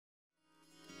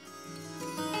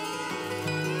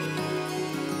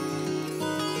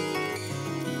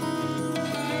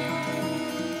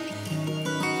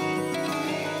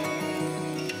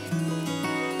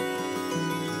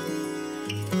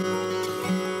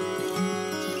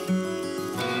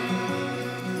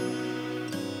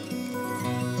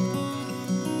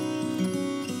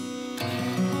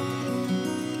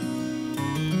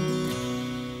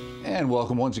And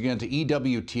welcome once again to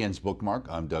EWTN's Bookmark.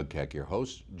 I'm Doug Keck, your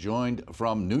host, joined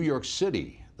from New York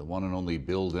City, the one and only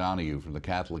Bill Donohue from the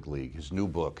Catholic League. His new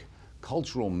book,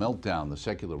 Cultural Meltdown, The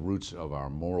Secular Roots of Our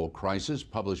Moral Crisis,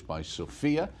 published by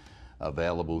Sophia,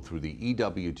 available through the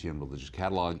EWTN Religious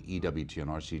Catalog,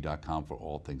 EWTNRC.com for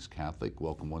all things Catholic.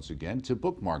 Welcome once again to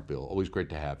Bookmark, Bill. Always great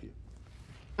to have you.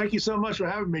 Thank you so much for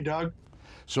having me, Doug.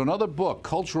 So another book,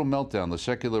 Cultural Meltdown, The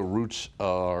Secular Roots of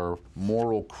Our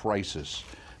Moral Crisis.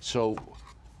 So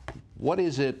what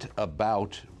is it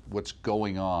about what's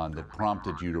going on that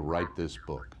prompted you to write this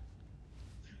book?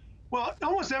 Well,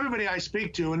 almost everybody I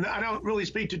speak to, and I don't really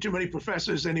speak to too many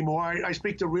professors anymore. I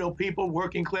speak to real people,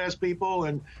 working class people,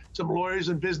 and some lawyers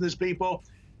and business people.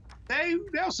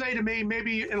 They'll say to me,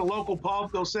 maybe in a local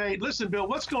pub, they'll say, listen, Bill,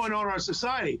 what's going on in our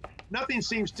society? Nothing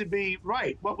seems to be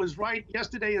right. What was right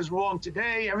yesterday is wrong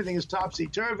today. Everything is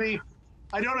topsy-turvy.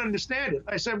 I don't understand it.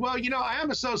 I said, well, you know, I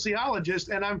am a sociologist,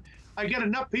 and I get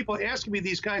enough people asking me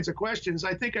these kinds of questions.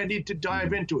 I think I need to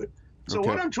dive into it. So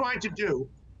what I'm trying to do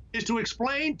is to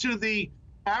explain to the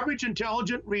average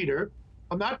intelligent reader,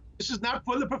 this is not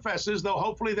for the professors, though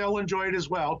hopefully they'll enjoy it as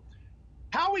well,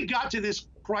 how we got to this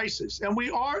crisis. And we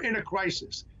are in a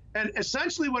crisis. And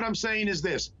essentially what I'm saying is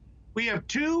this. We have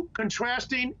two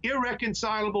contrasting,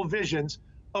 irreconcilable visions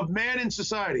of man in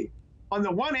society. On the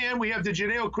one hand, we have the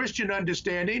Judeo-Christian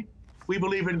understanding. We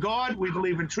believe in God, we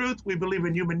believe in truth, we believe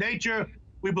in human nature,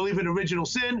 we believe in original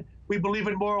sin, we believe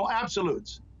in moral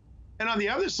absolutes. And on the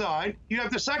other side, you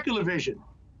have the secular vision.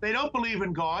 They don't believe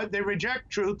in God, they reject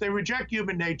truth, they reject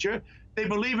human nature, they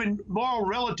believe in moral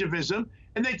relativism,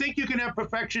 and they think you can have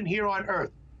perfection here on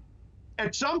earth.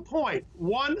 At some point,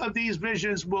 one of these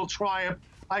visions will triumph.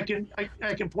 I can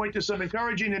point to some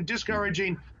encouraging and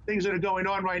discouraging things that are going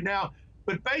on right now.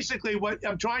 But basically what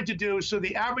I'm trying to do is so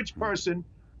the average person,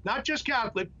 not just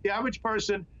Catholic, the average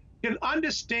person can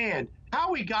understand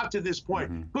how we got to this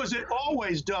point. Because it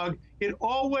always, Doug, it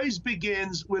always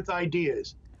begins with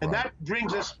ideas. And that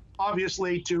brings us,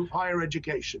 obviously, to higher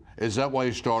education. Is that why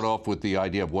you start off with the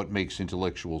idea of what makes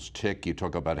intellectuals tick? You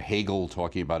talk about Hegel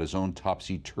talking about his own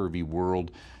topsy-turvy world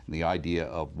and the idea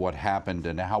of what happened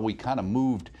and how we kind of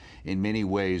moved in many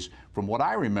ways from what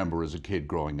I remember as a kid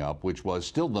growing up, which was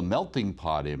still the melting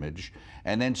pot image.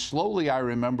 And then slowly I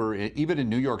remember, even in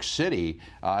New York City,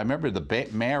 I remember the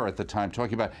mayor at the time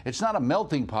talking about, it's not a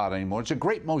melting pot anymore, it's a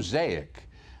great mosaic.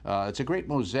 It's a great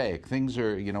mosaic. Things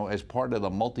are, you know, as part of the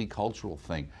multicultural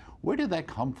thing. Where did that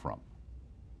come from?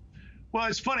 Well,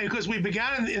 it's funny because we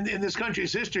began in this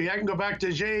country's history. I can go back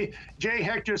to J.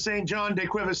 Hector St. John de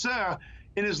Quevesaire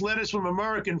in his Letters from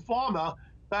American Farmer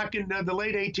back in the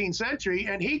late 18th century.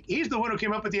 And he's the one who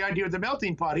came up with the idea of the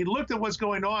melting pot. He looked at what's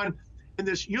going on in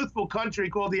this youthful country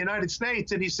called the United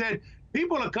States. And he said,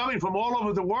 people are coming from all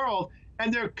over the world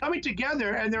and they're coming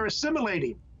together and they're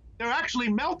assimilating. They're actually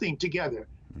melting together.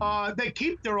 They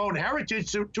keep their own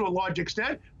heritage to a large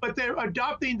extent, but they're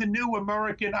adopting the new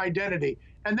American identity.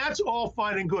 And that's all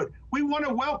fine and good. We want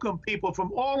to welcome people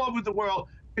from all over the world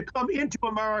to come into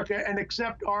America and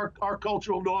accept our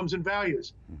cultural norms and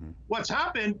values. What's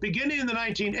happened, beginning in the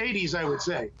 1980s, I would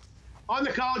say, on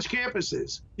the college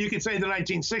campuses, you could say the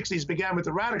 1960s began with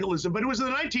the radicalism, but it was in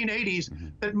the 1980s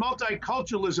that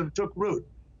multiculturalism took root.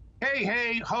 Hey,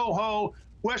 hey, ho, ho.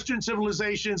 Western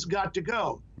civilizations got to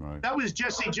go. That was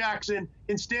Jesse Jackson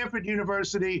in Stanford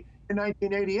University in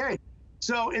 1988.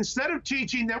 So instead of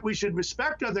teaching that we should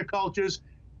respect other cultures,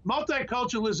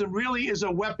 multiculturalism really is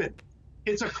a weapon.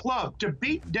 It's a club to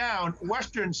beat down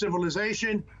Western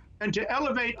civilization and to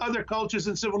elevate other cultures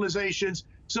and civilizations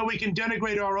so we can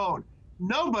denigrate our own.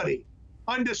 Nobody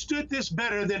understood this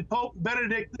better than Pope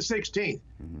Benedict XVI.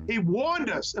 He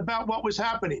warned us about what was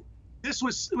happening. This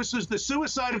was the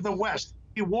suicide of the West.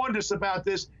 He warned us about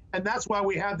this, and that's why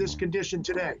we have this condition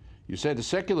today. You said the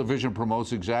secular vision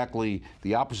promotes exactly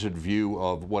the opposite view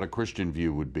of what a Christian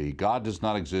view would be. God does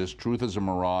not exist. Truth is a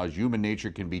mirage. Human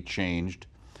nature can be changed.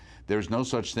 There's no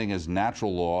such thing as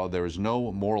natural law. There is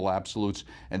no moral absolutes.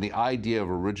 And the idea of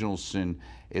original sin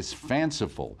is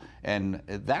fanciful. And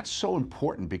that's so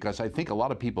important because I think a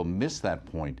lot of people miss that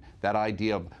point, that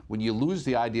idea of when you lose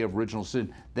the idea of original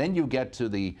sin, then you get to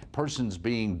the person's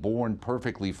being born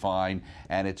perfectly fine,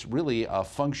 and it's really a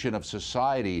function of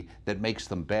society that makes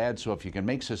them bad. So if you can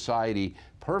make society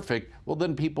perfect, well,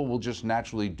 then people will just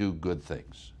naturally do good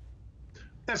things.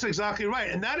 That's exactly right.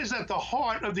 And that is at the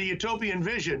heart of the utopian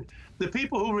vision. The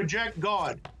people who reject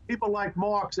God, people like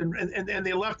Marx and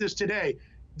the leftists today,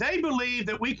 they believe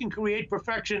that we can create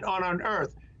perfection on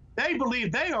earth. They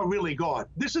believe they are really God.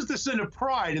 This is the sin of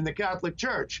pride in the Catholic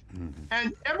Church.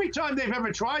 And every time they've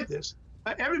ever tried this,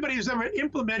 everybody who's ever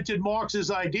implemented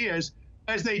Marx's ideas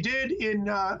as they did in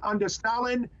under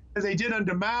Stalin, as they did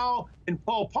under Mao and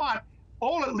Pol Pot,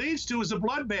 all it leads to is a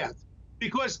bloodbath,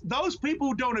 because those people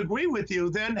who don't agree with you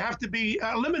then have to be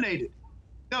eliminated.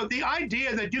 Now, the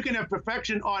idea that you can have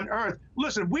perfection on earth,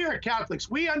 listen, we are Catholics.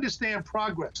 We understand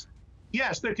progress.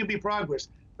 Yes, there can be progress.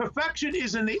 Perfection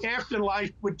is in the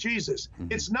afterlife with Jesus.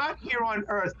 It's not here on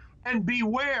earth. And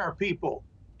beware, people.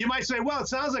 You might say, well, it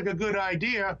sounds like a good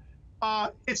idea.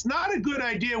 It's not a good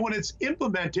idea when it's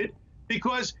implemented,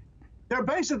 because they're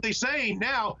basically saying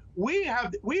now we are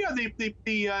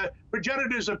the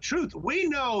progenitors of truth. We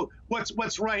know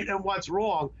what's right and what's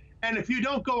wrong. And if you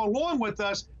don't go along with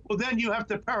us, well, then you have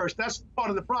to perish. That's part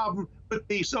of the problem with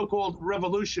the so-called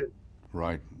revolution.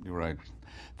 Right, you're right.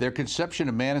 Their conception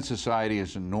of man and society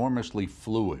is enormously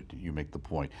fluid, you make the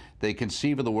point. They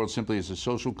conceive of the world simply as a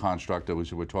social construct,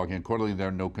 as we're talking. Accordingly, there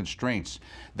are no constraints.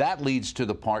 That leads to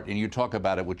the part, and you talk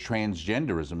about it with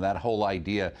transgenderism, that whole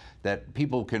idea that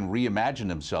people can reimagine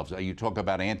themselves. You talk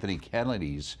about Anthony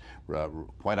Kennedy's,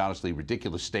 quite honestly,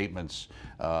 ridiculous statements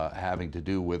having to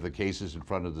do with the cases in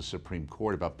front of the Supreme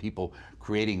Court about people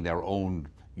creating their own,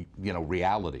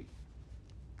 reality.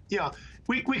 Yeah,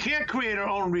 we can't create our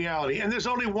own reality, and there's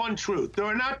only one truth. There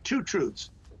are not two truths.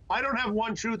 I don't have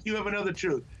one truth, you have another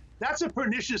truth. That's a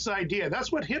pernicious idea.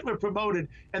 That's what Hitler promoted,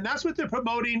 and that's what they're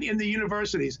promoting in the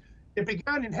universities. It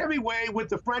began in heavy way with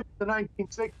the French in the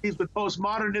 1960s with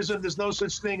postmodernism. There's no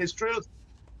such thing as truth.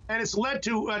 And it's led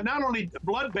to not only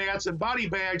bloodbaths and body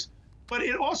bags, but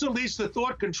it also leads to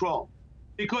thought control.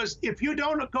 Because if you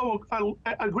don't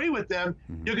agree with them,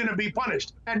 you're going to be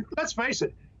punished. And let's face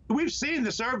it, we've seen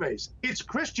the surveys. It's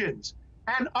Christians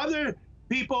and other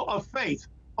people of faith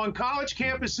on college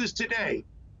campuses today.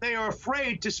 They are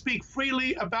afraid to speak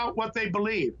freely about what they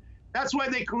believe. That's why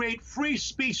they create free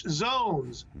speech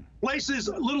zones, places,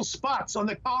 little spots on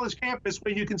the college campus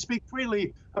where you can speak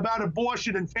freely about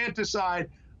abortion, infanticide,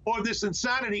 or this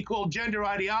insanity called gender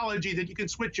ideology that you can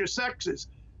switch your sexes.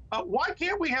 Why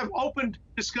can't we have open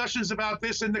discussions about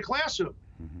this in the classroom?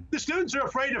 The students are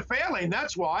afraid of failing.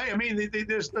 That's why. I mean,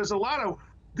 there's a lot of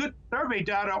good survey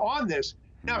data on this.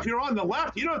 Now, if you're on the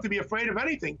left, you don't have to be afraid of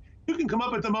anything. You can come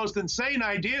up with the most insane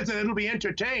ideas and it'll be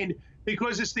entertained,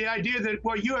 because it's the idea that,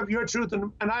 well, you have your truth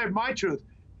and I have my truth.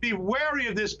 Be wary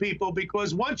of this, people,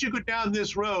 because once you go down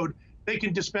this road, they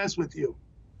can dispense with you.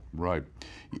 Right.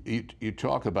 You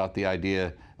talk about the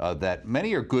idea that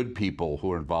many are good people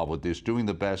who are involved with this, doing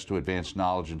the best to advance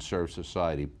knowledge and serve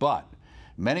society, but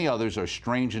many others are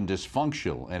strange and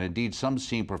dysfunctional, and indeed some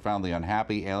seem profoundly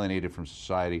unhappy, alienated from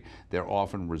society. They're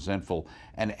often resentful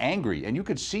and angry, and you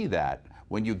could see that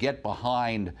when you get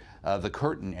behind the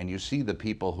curtain and you see the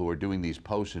people who are doing these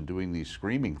posts and doing these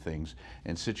screaming things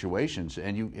in situations,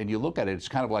 and you look at it, it's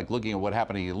kind of like looking at what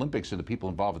happened in the Olympics and the people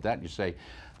involved with that, and you say,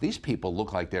 these people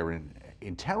look like they're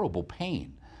in terrible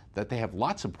pain, that they have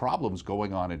lots of problems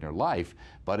going on in their life,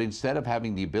 but instead of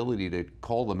having the ability to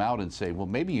call them out and say, well,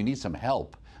 maybe you need some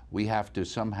help, we have to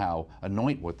somehow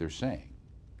anoint what they're saying.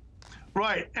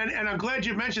 Right, and I'm glad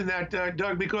you mentioned that,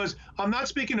 Doug, because I'm not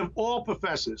speaking of all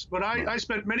professors, but I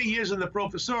spent many years in the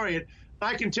professoriate.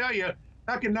 I can tell you,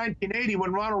 back in 1980,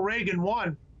 when Ronald Reagan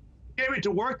won, he came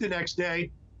into work the next day,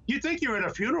 you'd think you're in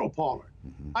a funeral parlor.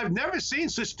 I've never seen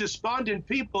such despondent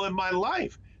people in my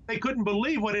life. They couldn't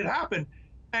believe what had happened.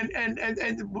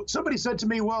 And somebody said to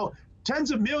me, well,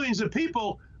 tens of millions of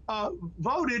people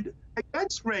voted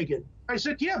against Reagan. I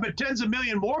said, yeah, but tens of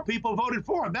million more people voted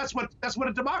for him. That's what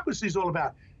a democracy is all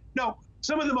about. No,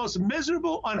 some of the most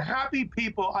miserable, unhappy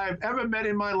people I have ever met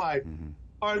in my life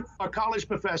are college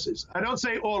professors. I don't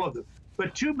say all of them,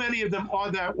 but too many of them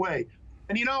are that way.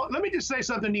 And let me just say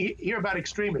something here about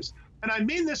extremists. And I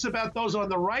mean this about those on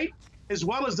the right as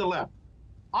well as the left.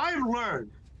 I've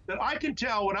learned that I can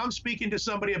tell when I'm speaking to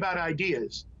somebody about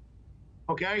ideas,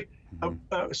 okay?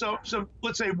 So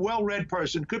let's say well-read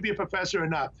person, could be a professor or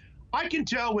not. I can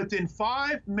tell within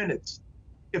 5 minutes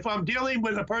if I'm dealing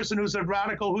with a person who's a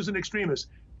radical, who's an extremist.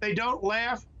 They don't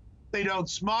laugh, they don't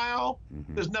smile,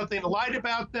 there's nothing light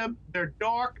about them, they're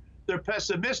dark, they're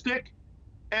pessimistic,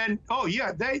 and oh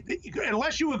yeah,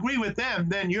 unless you agree with them,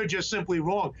 then you're just simply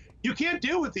wrong. You can't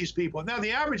deal with these people. Now,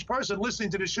 the average person listening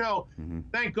to the show,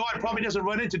 thank God, probably doesn't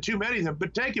run into too many of them,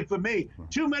 but take it from me,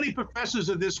 too many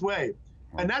professors are this way.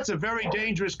 And that's a very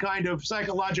dangerous kind of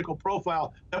psychological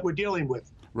profile that we're dealing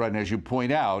with. Right, and as you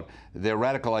point out, their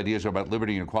radical ideas about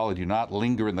liberty and equality do not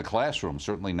linger in the classroom,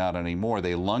 certainly not anymore.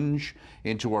 They lunge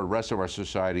into the rest of our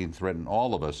society and threaten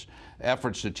all of us.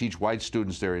 Efforts to teach white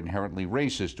students they're inherently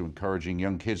racist, to encouraging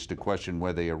young kids to question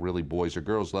whether they are really boys or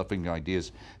girls. Left-wing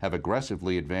ideas have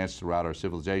aggressively advanced throughout our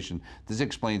civilization. This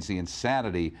explains the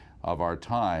insanity of our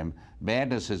time.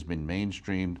 Madness has been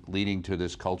mainstreamed, leading to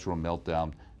this cultural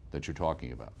meltdown that you're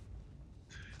talking about.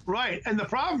 Right, and the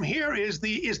problem here is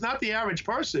not the average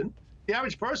person. The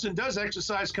average person does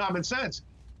exercise common sense.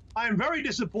 I am very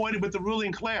disappointed with the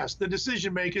ruling class, the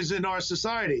decision makers in our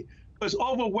society, because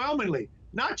overwhelmingly,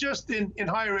 not just in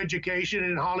higher education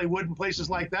and in Hollywood and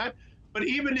places like that, but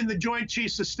even in the Joint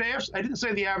Chiefs of Staffs, I didn't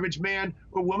say the average man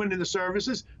or woman in the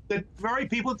services, the very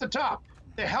people at the top,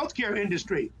 the healthcare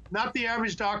industry, not the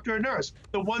average doctor or nurse,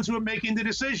 the ones who are making the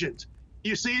decisions.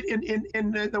 You see it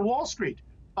in the Wall Street.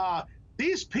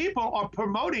 These people are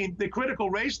promoting the critical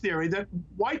race theory that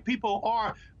white people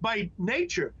are, by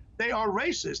nature, they are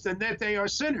racist and that they are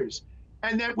sinners,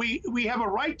 and that we have a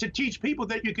right to teach people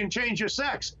that you can change your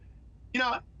sex. You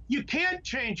know, you can't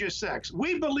change your sex.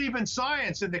 We believe in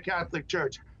science in the Catholic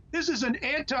Church. This is an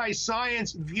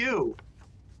anti-science view.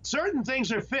 Certain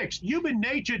things are fixed. Human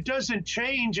nature doesn't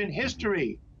change in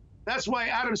history. That's why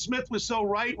Adam Smith was so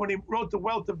right when he wrote The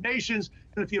Wealth of Nations.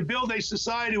 And if you build a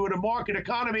society with a market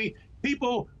economy,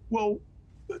 people will,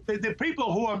 the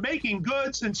people who are making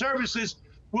goods and services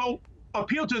will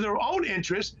appeal to their own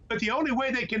interests, but the only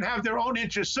way they can have their own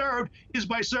interests served is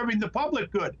by serving the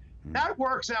public good. That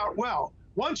works out well.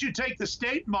 Once you take the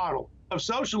state model of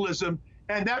socialism,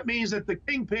 and that means that the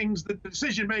kingpins, the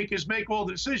decision makers make all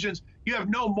the decisions, you have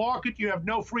no market, you have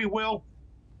no free will,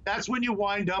 that's when you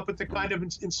wind up at the kind of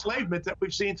enslavement that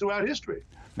we've seen throughout history.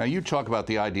 Now, you talk about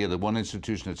the idea that one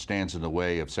institution that stands in the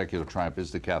way of secular triumph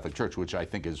is the Catholic Church, which I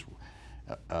think is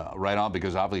right on,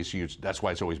 because obviously that's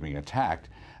why it's always being attacked.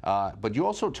 But you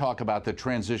also talk about the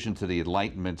transition to the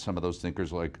Enlightenment, some of those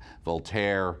thinkers like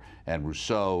Voltaire and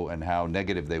Rousseau, and how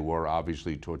negative they were,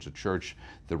 obviously, towards the church.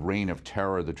 The reign of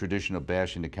terror, the tradition of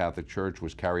bashing the Catholic Church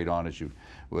was carried on, as you,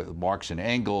 Marx and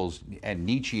Engels, and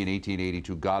Nietzsche in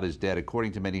 1882, God is Dead.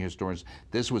 According to many historians,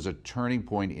 this was a turning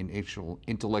point in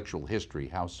intellectual history.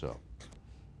 How so?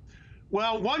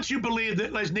 Well, once you believe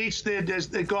that, as Nietzsche did,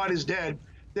 that God is dead,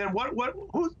 then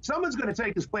someone's going to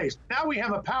take his place. Now we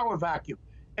have a power vacuum,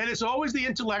 and it's always the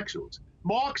intellectuals.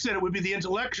 Marx said it would be the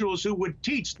intellectuals who would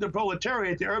teach the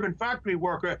proletariat, the urban factory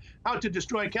worker, how to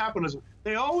destroy capitalism.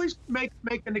 They always make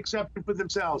an exception for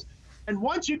themselves. And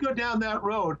once you go down that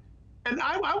road, and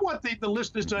I want the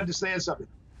listeners to understand something.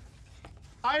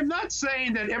 I'm not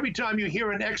saying that every time you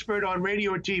hear an expert on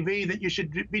radio or TV that you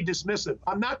should be dismissive.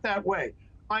 I'm not that way.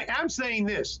 I am saying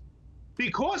this.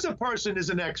 Because a person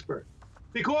is an expert,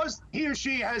 because he or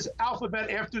she has alphabet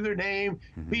after their name,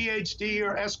 PhD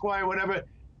or Esquire or whatever,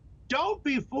 don't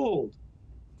be fooled,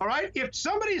 all right? If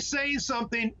somebody's saying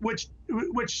something which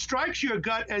strikes your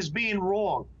gut as being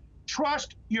wrong,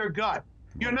 trust your gut.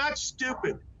 You're not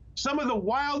stupid. Some of the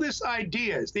wildest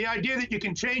ideas, the idea that you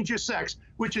can change your sex,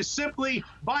 which is simply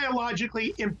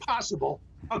biologically impossible,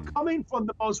 are coming from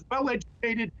the most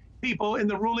well-educated people in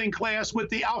the ruling class with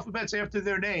the alphabets after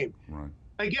their name. Right.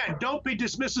 Again, don't be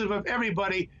dismissive of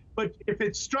everybody, but if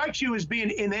it strikes you as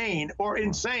being inane or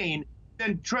insane,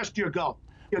 then trust your gut.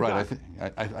 Right.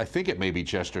 I think it may be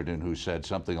Chesterton who said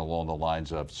something along the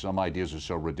lines of, some ideas are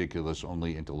so ridiculous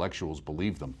only intellectuals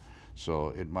believe them.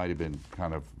 So it might have been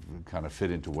kind of fit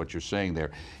into what you're saying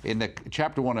there. In the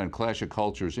chapter 1 on Clash of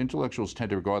Cultures, intellectuals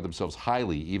tend to regard themselves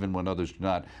highly, even when others do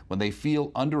not. When they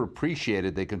feel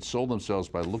underappreciated, they console themselves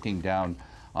by looking down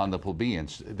on the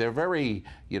plebeians. They're very,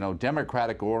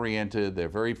 democratic oriented. They're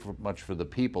very much for the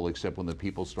people, except when the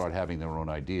people start having their own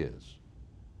ideas.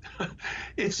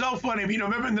 It's so funny.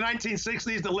 Remember in the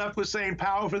 1960s, the left was saying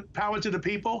power to the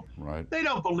people? Right. They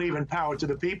don't believe in power to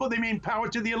the people. They mean power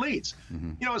to the elites.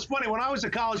 It's funny. When I was a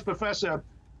college professor,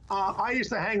 I used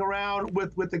to hang around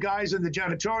with the guys in the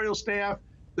janitorial staff,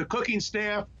 the cooking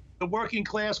staff, the working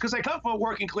class, because I come from a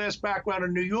working class background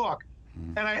in New York.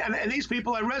 And these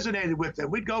people, I resonated with them.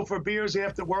 We'd go for beers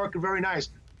after work, and very nice.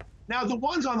 Now, the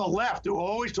ones on the left who are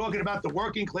always talking about the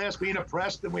working class being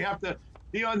oppressed and we have to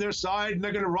be on their side and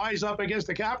they're going to rise up against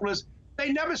the capitalists,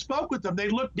 they never spoke with them. They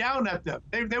looked down at them.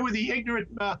 They were the ignorant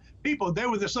people. They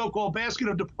were the so-called basket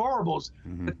of deplorables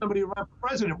that somebody around the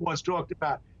president once talked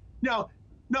about. No,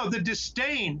 the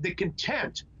disdain, the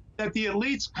contempt that the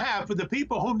elites have for the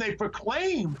people whom they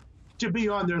proclaim to be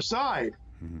on their side.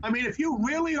 I mean, if you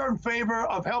really are in favor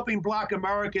of helping Black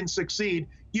Americans succeed,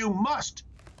 you must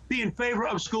be in favor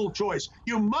of school choice.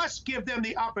 You must give them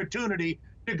the opportunity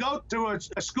to go to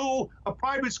a school, a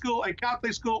private school, a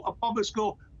Catholic school, a public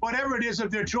school, whatever it is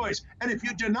of their choice. And if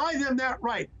you deny them that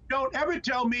right, don't ever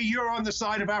tell me you're on the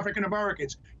side of African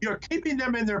Americans. You're keeping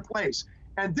them in their place.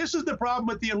 And this is the problem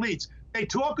with the elites. They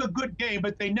talk a good game,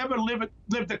 but they never live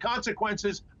the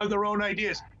consequences of their own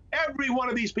ideas. Every one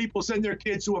of these people send their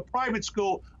kids to a private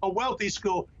school, a wealthy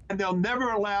school, and they'll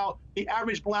never allow the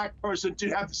average black person to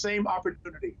have the same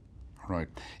opportunity. Right.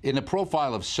 In the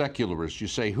profile of secularists, you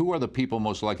say, who are the people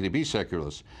most likely to be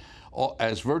secularists?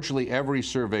 As virtually every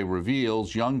survey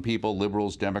reveals, young people,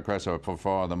 liberals, Democrats are by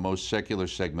far the most secular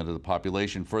segment of the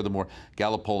population. Furthermore,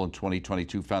 Gallup poll in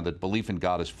 2022 found that belief in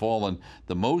God has fallen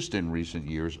the most in recent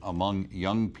years among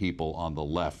young people on the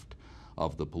left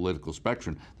of the political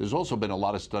spectrum. There's also been a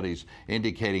lot of studies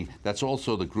indicating that's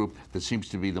also the group that seems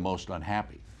to be the most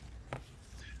unhappy.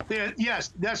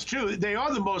 Yes, that's true. They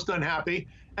are the most unhappy.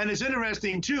 And it's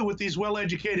interesting, too, with these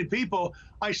well-educated people.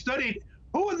 I studied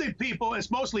who are the people, it's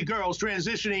mostly girls,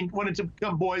 transitioning, wanting to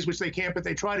become boys, which they can't, but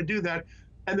they try to do that.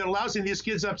 And they're lousing these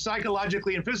kids up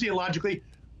psychologically and physiologically.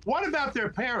 What about their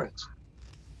parents?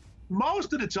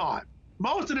 Most of the time,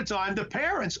 the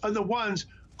parents are the ones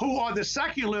who are the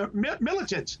secular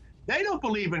militants. They don't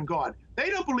believe in God. They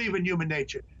don't believe in human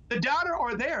nature. The data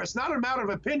are there. It's not a matter of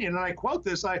opinion. And I quote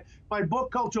this, my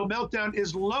book, Cultural Meltdown,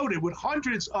 is loaded with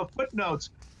hundreds of footnotes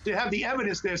to have the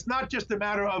evidence there. It's not just a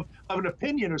matter of an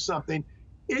opinion or something.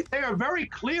 They are very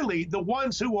clearly the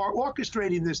ones who are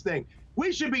orchestrating this thing.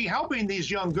 We should be helping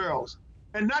these young girls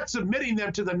and not submitting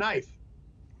them to the knife.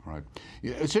 Right.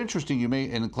 Yeah, it's interesting. You may,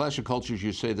 in Clash of Cultures,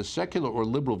 you say the secular or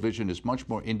liberal vision is much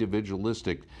more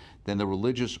individualistic than the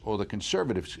religious or the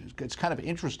conservative. It's kind of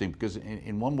interesting because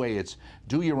in one way it's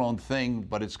do your own thing,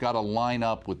 but it's got to line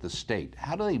up with the state.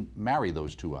 How do they marry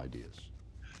those two ideas?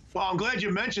 Well, I'm glad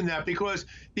you mentioned that because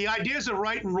the ideas of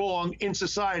right and wrong in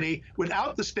society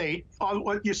without the state are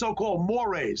what your so-called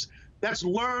mores. That's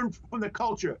learned from the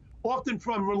culture, often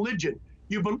from religion.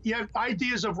 You have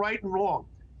ideas of right and wrong.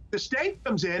 The state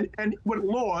comes in and with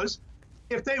laws,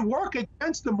 if they work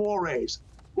against the mores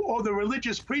or the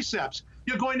religious precepts,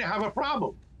 you're going to have a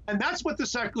problem. And that's what the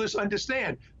secularists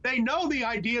understand. They know the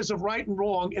ideas of right and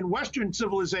wrong in Western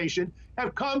civilization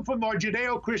have come from our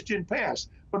Judeo-Christian past,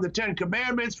 from the Ten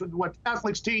Commandments, from what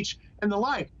Catholics teach and the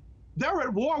like. They're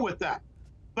at war with that.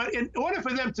 But in order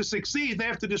for them to succeed, they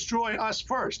have to destroy us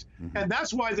first. Mm-hmm. And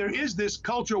that's why there is this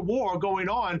culture war going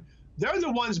on. They're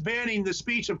the ones banning the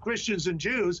speech of Christians and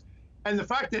Jews. And the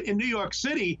fact that in New York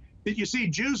City that you see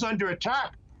Jews under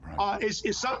attack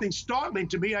is something startling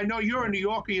to me. I know you're a New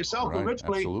Yorker yourself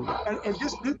originally. And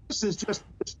this is just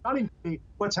stunning to me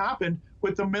what's happened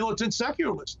with the militant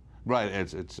secularists. Right,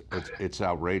 it's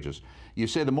outrageous. You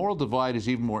say the moral divide is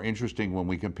even more interesting when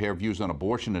we compare views on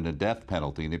abortion and the death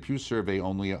penalty. In the Pew survey,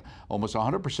 almost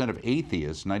 100% of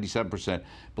atheists, 97%,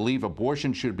 believe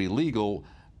abortion should be legal,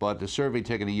 but the survey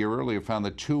taken a year earlier found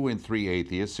that 2 in 3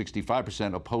 atheists,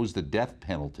 65%, oppose the death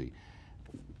penalty.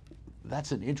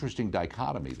 That's an interesting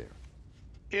dichotomy there.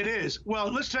 It is.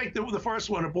 Well, let's take the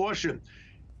first one, abortion.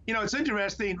 You know, it's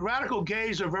interesting. Radical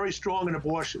gays are very strong in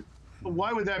abortion. But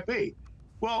why would that be?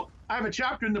 Well, I have a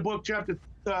chapter in the book, chapter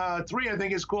 3, I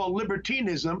think, is called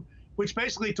Libertinism, which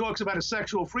basically talks about a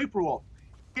sexual free-for-all.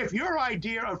 If your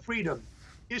idea of freedom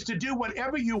is to do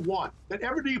whatever you want,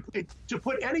 to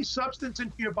put any substance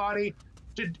into your body,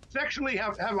 to sexually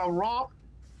have a romp,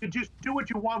 to just do what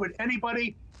you want with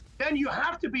anybody, then you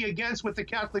have to be against what the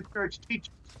Catholic Church teaches.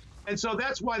 And so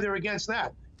that's why they're against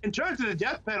that. In terms of the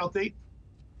death penalty,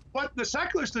 what the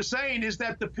secularists are saying is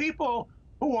that the people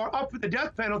who are up for the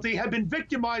death penalty have been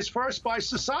victimized first by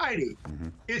society. Mm-hmm.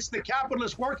 It's the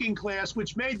capitalist working class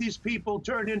which made these people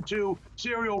turn into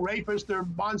serial rapists or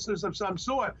monsters of some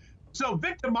sort. So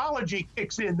victimology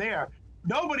kicks in there.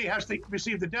 Nobody has to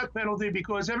receive the death penalty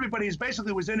because everybody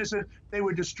basically was innocent. They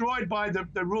were destroyed by the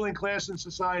ruling class in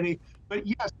society. But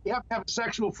yes, you have to have a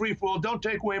sexual free-for-all. Don't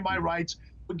take away my rights,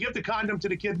 but give the condom to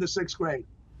the kid in the 6th grade.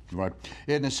 Right.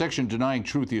 In the section Denying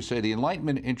Truth, you say the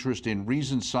Enlightenment interest in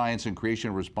reason, science, and creation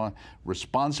of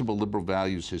responsible liberal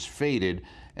values has faded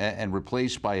and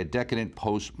replaced by a decadent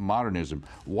postmodernism.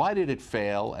 Why did it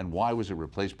fail, and why was it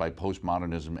replaced by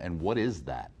postmodernism, and what is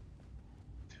that?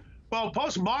 Well,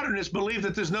 postmodernists believe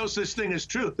that there's no such thing as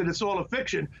truth, that it's all a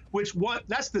fiction,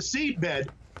 that's the seedbed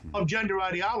of gender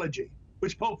ideology,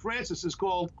 which Pope Francis has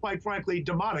called, quite frankly,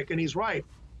 demonic, and he's right.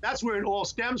 That's where it all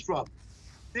stems from.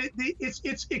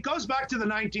 It goes back to the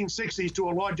 1960s to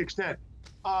a large extent.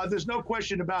 There's no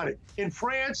question about it. In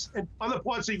France and other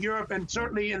parts of Europe, and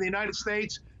certainly in the United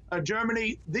States,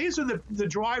 Germany, these are the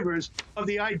drivers of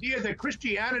the idea that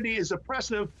Christianity is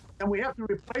oppressive, and we have to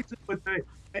replace it with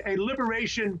a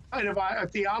liberation kind of a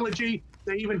theology.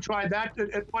 They even tried that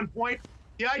at one point.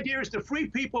 The idea is to free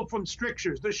people from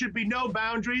strictures. There should be no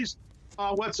boundaries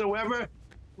whatsoever.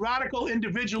 Radical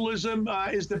individualism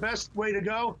is the best way to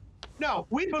go. No,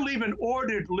 we believe in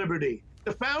ordered liberty.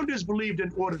 The founders believed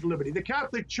in ordered liberty. The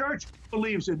Catholic Church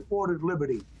believes in ordered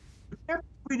liberty. You can't be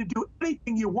free to do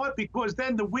anything you want, because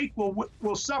then the weak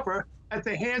will suffer at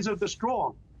the hands of the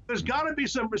strong. There's got to be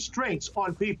some restraints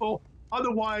on people.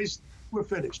 Otherwise, we're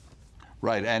finished.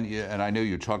 Right, and I know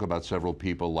you talk about several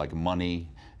people like Money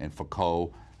and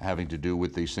Foucault having to do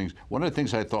with these things. One of the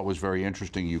things I thought was very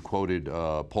interesting, you quoted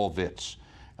Paul Vitz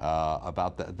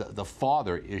about the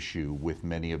father issue with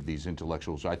many of these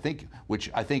intellectuals,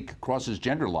 which I think crosses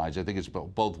gender lines. I think it's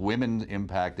both women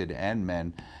impacted and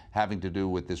men, having to do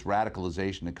with this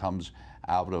radicalization that comes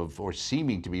out of, or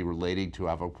seeming to be relating to,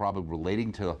 have a problem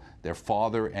relating to their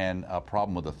father and a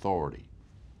problem with authority.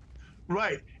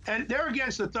 Right. And they're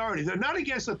against authority. They're not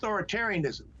against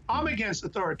authoritarianism. I'm against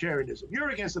authoritarianism. You're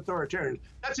against authoritarianism.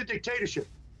 That's a dictatorship.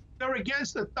 They're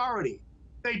against authority.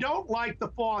 They don't like the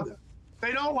father.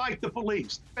 They don't like the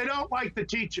police. They don't like the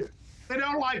teacher. They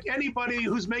don't like anybody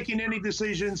who's making any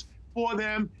decisions for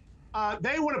them.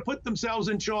 They want to put themselves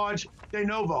in charge, de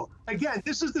novo. Again,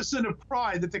 this is the sin of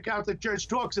pride that the Catholic Church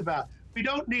talks about. We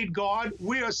don't need God.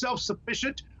 We are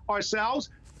self-sufficient ourselves.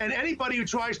 And anybody who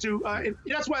tries to,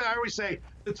 that's why I always say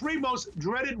the three most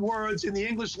dreaded words in the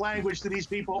English language to these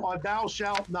people are "thou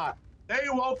shalt not." They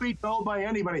won't be told by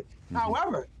anybody.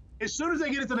 However, as soon as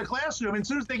they get into the classroom, as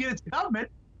soon as they get into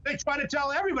government, they try to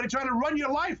tell everybody, try to run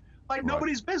your life like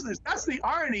nobody's business. That's the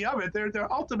irony of it.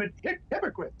 They're ultimate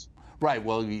hypocrites. Right.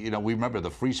 Well, you know, we remember the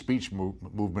free speech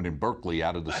movement in Berkeley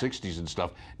out of the 60s and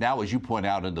stuff. Now, as you point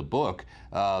out in the book,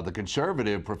 the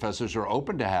conservative professors are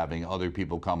open to having other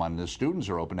people come on, and the students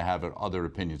are open to having other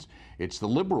opinions. It's the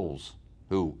liberals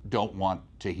who don't want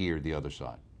to hear the other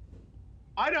side.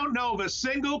 I don't know of a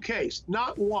single case,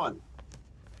 not one,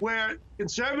 where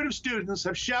conservative students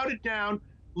have shouted down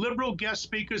liberal guest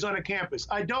speakers on a campus.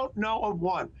 I don't know of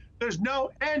one. There's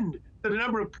no end to the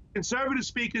number of conservative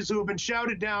speakers who have been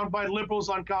shouted down by liberals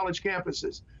on college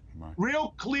campuses. Right.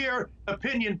 Real clear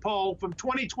opinion poll from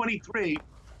 2023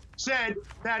 said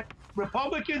that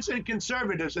Republicans and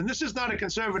conservatives, and this is not a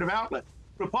conservative outlet,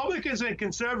 Republicans and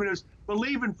conservatives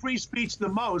believe in free speech the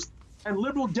most, and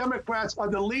liberal Democrats are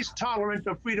the least tolerant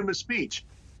of freedom of speech.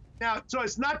 Now, so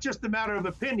it's not just a matter of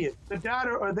opinion. The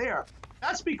data are there.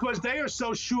 That's because they are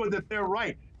so sure that they're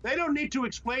right. They don't need to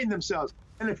explain themselves.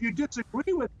 And if you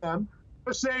disagree with them,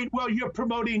 they're saying, well, you're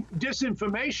promoting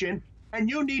disinformation and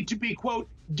you need to be, quote,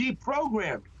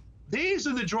 deprogrammed. These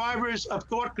are the drivers of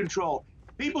thought control.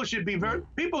 People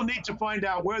people need to find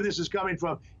out where this is coming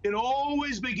from. It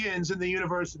always begins in the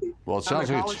university. Well, it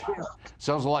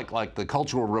sounds like the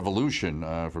Cultural Revolution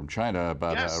from China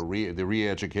about the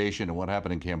re-education and what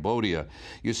happened in Cambodia.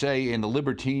 You say in the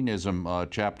libertinism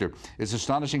chapter, it's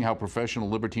astonishing how professional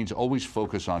libertines always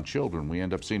focus on children. We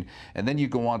end up seeing, and then you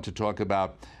go on to talk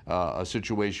about a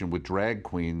situation with drag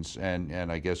queens,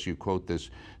 and I guess you quote this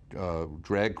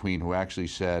drag queen who actually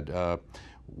said,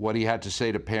 what he had to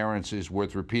say to parents is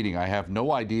worth repeating. I have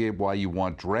no idea why you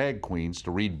want drag queens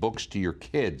to read books to your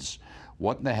kids.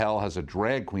 What in the hell has a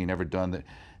drag queen ever done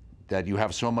that you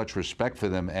have so much respect for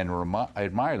them and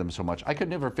admire them so much? I could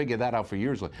never figure that out for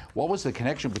years. What was the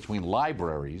connection between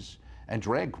libraries and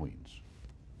drag queens?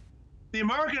 The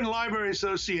American Library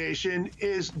Association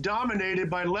is dominated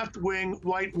by left-wing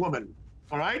white women,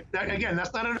 all right? Again,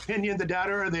 that's not an opinion. The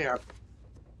data are there.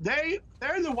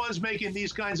 They're the ones making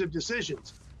these kinds of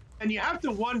decisions. And you have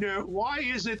to wonder, why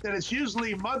is it that it's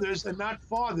usually mothers and not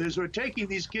fathers who are taking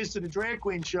these kids to the drag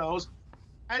queen shows?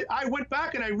 I went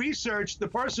back and I researched the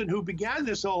person who began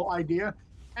this whole idea,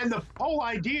 and the whole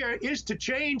idea is to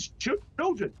change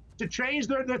children, to change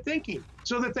their thinking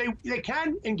so that they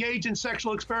can engage in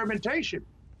sexual experimentation.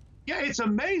 Yeah, it's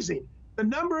amazing. The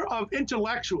number of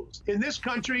intellectuals in this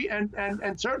country, and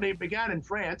certainly it began in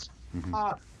France,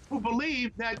 who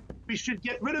believe that we should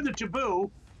get rid of the taboo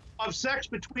of sex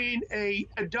between an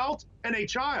adult and a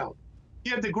child.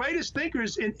 You have the greatest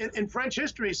thinkers in French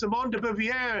history, Simone de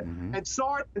Beauvoir and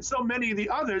Sartre and so many of the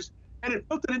others, and it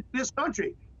filtered into this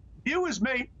country. Viewers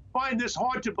may find this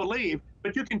hard to believe,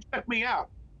 but you can check me out.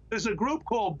 There's a group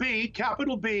called B,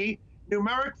 capital B,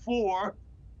 numeric 4,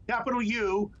 capital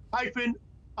U, hyphen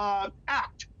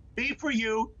ACT, B for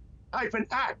you, hyphen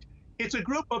ACT. It's a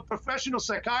group of professional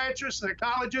psychiatrists,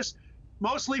 psychologists,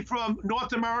 mostly from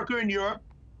North America and Europe.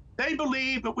 They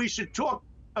believe that we should talk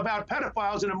about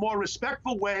pedophiles in a more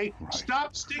respectful way,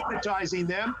 stop stigmatizing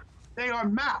them. They are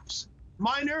MAFs,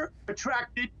 minor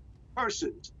attracted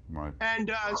persons. Right.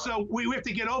 And so we have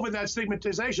to get over that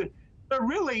stigmatization. There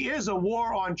really is a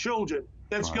war on children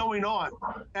that's Right. going on,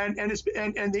 and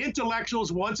the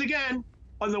intellectuals once again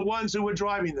are the ones who are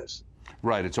driving this.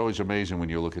 Right. It's always amazing when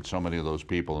you look at so many of those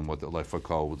people and what the like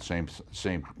Foucault with the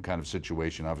same kind of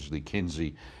situation. Obviously,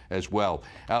 Kinsey as well.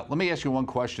 Let me ask you one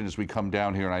question as we come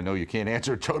down here, and I know you can't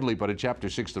answer it totally, but in Chapter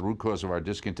 6, the root cause of our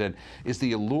discontent is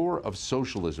the allure of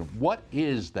socialism. What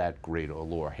is that great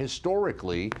allure?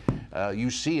 Historically, you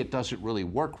see it doesn't really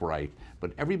work right,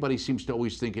 but everybody seems to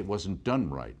always think it wasn't done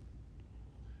right.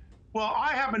 Well,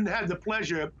 I haven't had the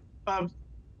pleasure of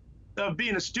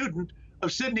being a student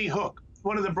of Sidney Hook,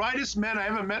 one of the brightest men I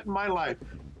ever met in my life.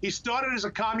 He started as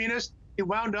a communist. He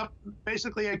wound up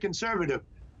basically a conservative,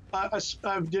 a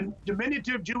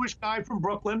diminutive Jewish guy from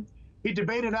Brooklyn. He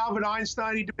debated Albert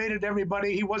Einstein. He debated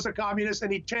everybody. He was a communist,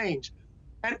 and he changed.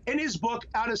 And in his book,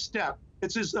 Out of Step,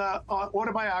 it's his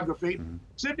autobiography,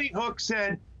 Sidney Hook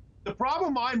said, the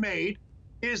problem I made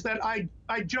is that I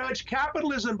judged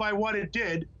capitalism by what it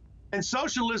did and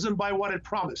socialism by what it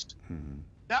promised.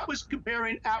 That was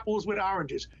comparing apples with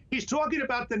oranges. He's talking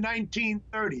about the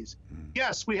 1930s.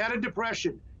 Yes, we had a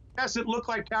depression. Yes, it looked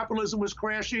like capitalism was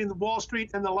crashing in Wall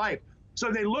Street and the like. So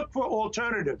they looked for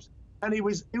alternatives. And he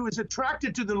was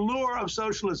attracted to the lure of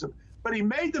socialism. But he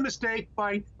made the mistake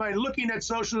by looking at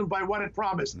socialism by what it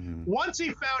promised. Once he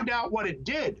found out what it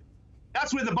did,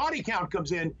 that's where the body count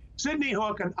comes in. Sidney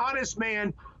Hook, an honest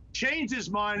man, changed his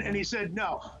mind, and he said,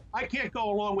 no, I can't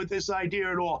go along with this idea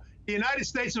at all. The United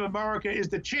States of America is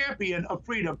the champion of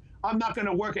freedom. I'm not going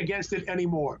to work against it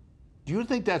anymore. Do you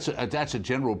think that's a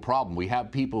general problem? We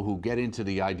have people who get into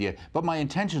the idea, but my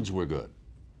intentions were good.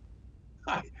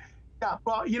 Yeah,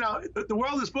 well, you know, the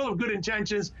world is full of good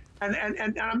intentions, and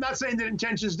I'm not saying that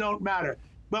intentions don't matter,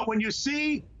 but when you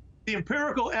see the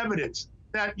empirical evidence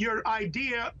that your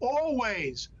idea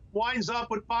always winds up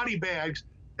with body bags,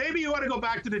 maybe you ought to go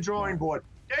back to the drawing board.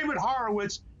 David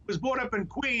Horowitz was brought up in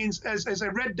Queens as a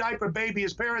red diaper baby.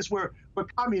 His parents were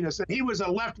communists, and he was a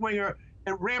left-winger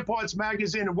in Ramparts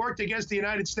magazine and worked against the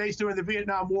United States during the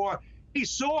Vietnam War. He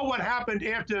saw what happened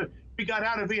after we got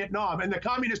out of Vietnam, and the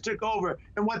communists took over,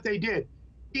 and what they did.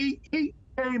 He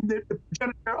became the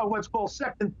progenitor of what's called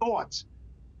second thoughts.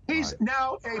 He's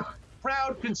now a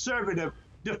proud conservative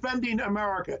defending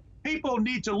America. People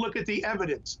need to look at the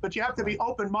evidence, but you have to be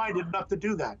open-minded enough to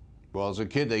do that. Well, as a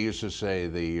kid, they used to say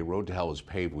the road to hell is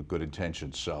paved with good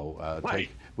intentions. So Right.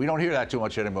 we don't hear that too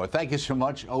much anymore. Thank you so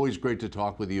much. Always great to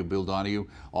talk with you, Bill Donohue,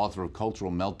 author of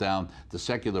Cultural Meltdown, The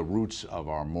Secular Roots of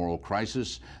Our Moral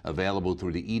Crisis, available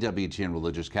through the EWTN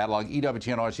Religious Catalog,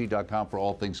 EWTNRC.com for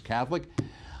all things Catholic.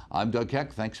 I'm Doug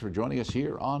Keck. Thanks for joining us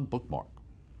here on Bookmark.